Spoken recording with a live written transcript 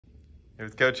It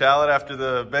was Coach Howlett after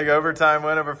the big overtime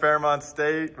win over Fairmont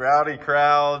State. Rowdy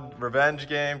crowd, revenge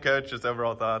game. Coach, just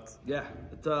overall thoughts? Yeah,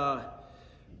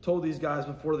 told these guys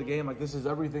before the game, like, this is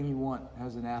everything you want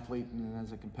as an athlete and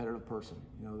as a competitive person.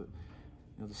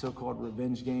 The so-called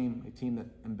revenge game, a team that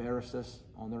embarrassed us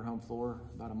on their home floor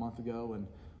about a month ago,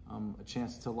 and a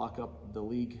chance to lock up the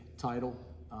league title.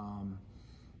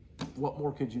 What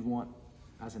more could you want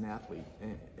as an athlete?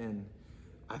 And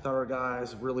I thought our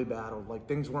guys really battled. Like,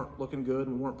 things weren't looking good,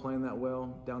 and we weren't playing that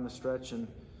well down the stretch, and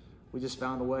we just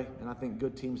found a way. And I think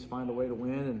good teams find a way to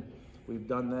win, and we've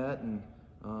done that, and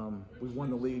we've won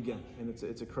the league again. And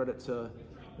it's a credit to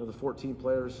the 14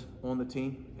 players on the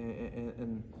team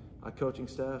and our coaching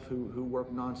staff who work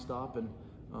nonstop, and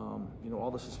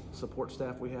all the support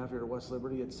staff we have here at West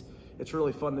Liberty. It's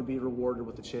really fun to be rewarded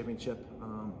with the championship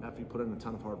after you put in a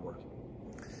ton of hard work.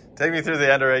 Take me through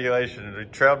the end of regulation. We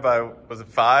trailed by, was it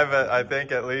 5, I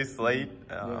think, at least, late?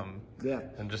 Yeah.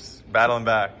 And just battling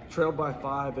back. Trailed by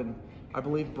 5, and I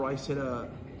believe Malik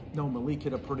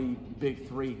hit a pretty big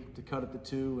 3 to cut it to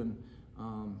 2, and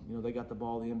they got the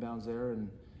ball, the inbounds there, and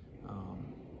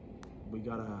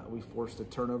we forced a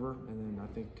turnover, and then I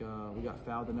think we got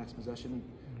fouled the next possession,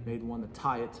 made one to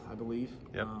tie it, I believe.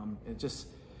 Yep. It just,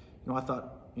 I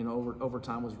thought,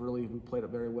 overtime was we played it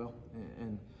very well,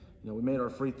 and we made our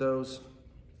free throws.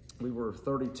 We were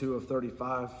 32 of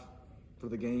 35 for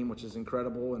the game, which is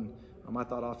incredible, and I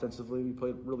thought offensively we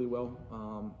played really well,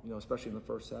 especially in the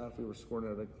first half. We were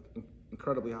scoring at an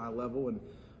incredibly high level, and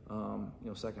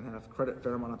second half, credit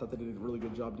Fairmont. I thought they did a really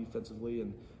good job defensively,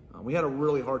 and we had a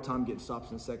really hard time getting stops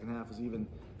in the second half. Was even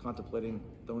contemplating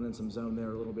throwing in some zone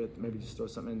there a little bit, maybe just throw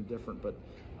something in different, but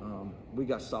we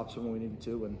got stops when we needed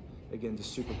to, and again,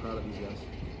 just super proud of these guys.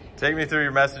 Take me through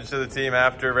your message to the team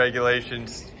after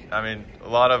regulations. I mean, a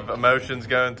lot of emotions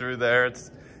going through there.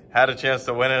 It's had a chance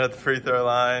to win it at the free throw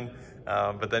line,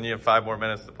 but then you have 5 more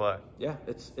minutes to play. Yeah,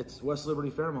 it's West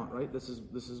Liberty Fairmont, right? This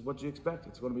is what you expect.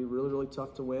 It's going to be really, really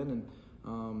tough to win,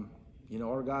 and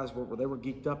our guys they were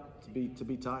geeked up to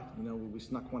be tied. We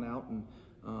snuck one out, and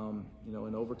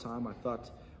in overtime, I thought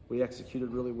we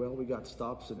executed really well. We got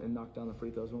stops and knocked down the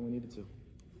free throws when we needed to.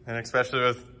 And especially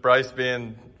with Bryce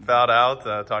being fouled out,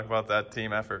 talk about that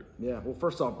team effort. Yeah, well,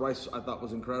 first off, Bryce I thought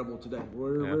was incredible today.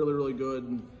 Really, really good,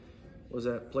 and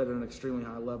played at an extremely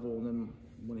high level. And then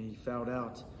when he fouled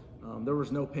out, there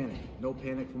was no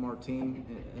panic from our team.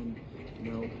 And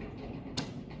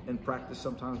in practice,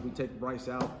 sometimes we take Bryce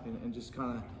out and just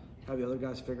kind of have the other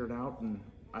guys figured out. And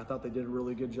I thought they did a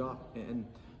really good job. And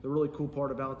the really cool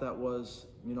part about that was,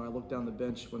 I looked down the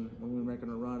bench when we were making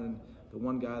a run, and the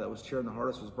one guy that was cheering the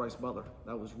hardest was Bryce Butler.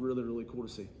 That was really, really cool to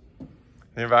see.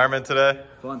 The environment today?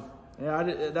 Fun. Yeah,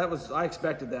 I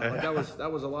expected that. Like, that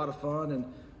was a lot of fun, and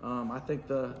I think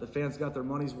the fans got their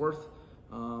money's worth.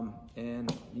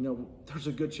 And there's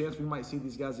a good chance we might see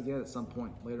these guys again at some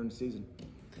point later in the season.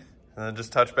 And then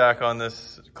just touch back on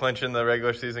this clinching the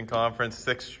regular season conference,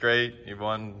 6 straight. You've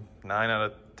won 9 out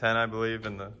of 10, I believe,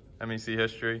 in the MEC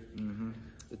history. Mm-hmm.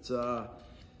 It's a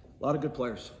lot of good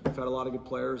players. We've had a lot of good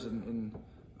players, and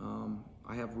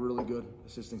I have really good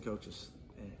assistant coaches.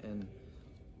 And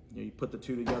you put the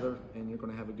two together, and you're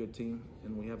going to have a good team.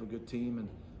 And we have a good team, and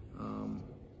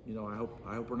I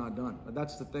hope we're not done. But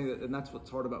that's the thing, and that's what's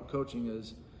hard about coaching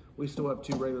is we still have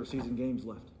 2 regular season games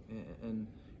left, and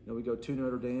we go to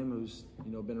Notre Dame, who's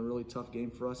been a really tough game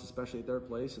for us, especially at their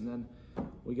place, and then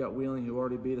we got Wheeling, who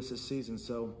already beat us this season.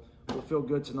 So we'll feel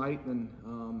good tonight, and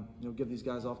give these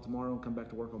guys off tomorrow and come back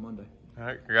to work on Monday. All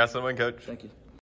right, congrats on the win, Coach. Thank you.